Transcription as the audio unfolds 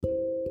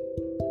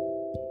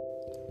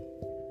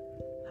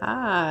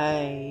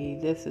Hi,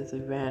 this is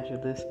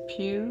Evangelist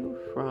Pugh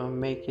from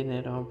Making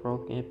It on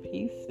Broken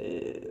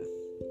Pieces.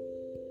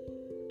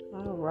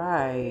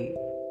 Alright,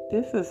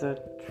 this is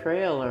a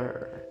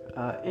trailer,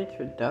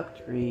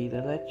 introductory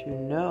to let you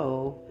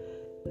know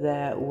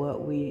that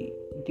what we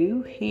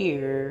do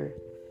here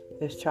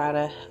is try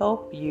to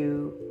help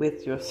you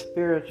with your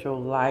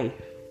spiritual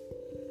life.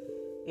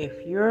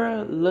 If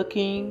you're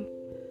looking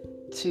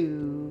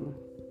to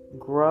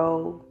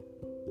grow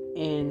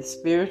in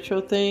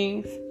spiritual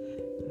things,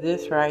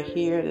 this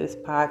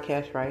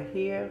podcast right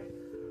here,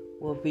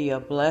 will be a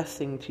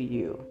blessing to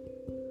you.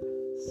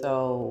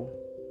 So,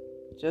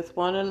 just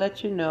want to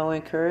let you know,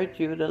 encourage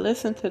you to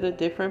listen to the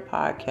different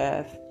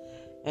podcasts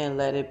and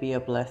let it be a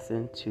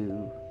blessing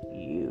to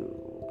you.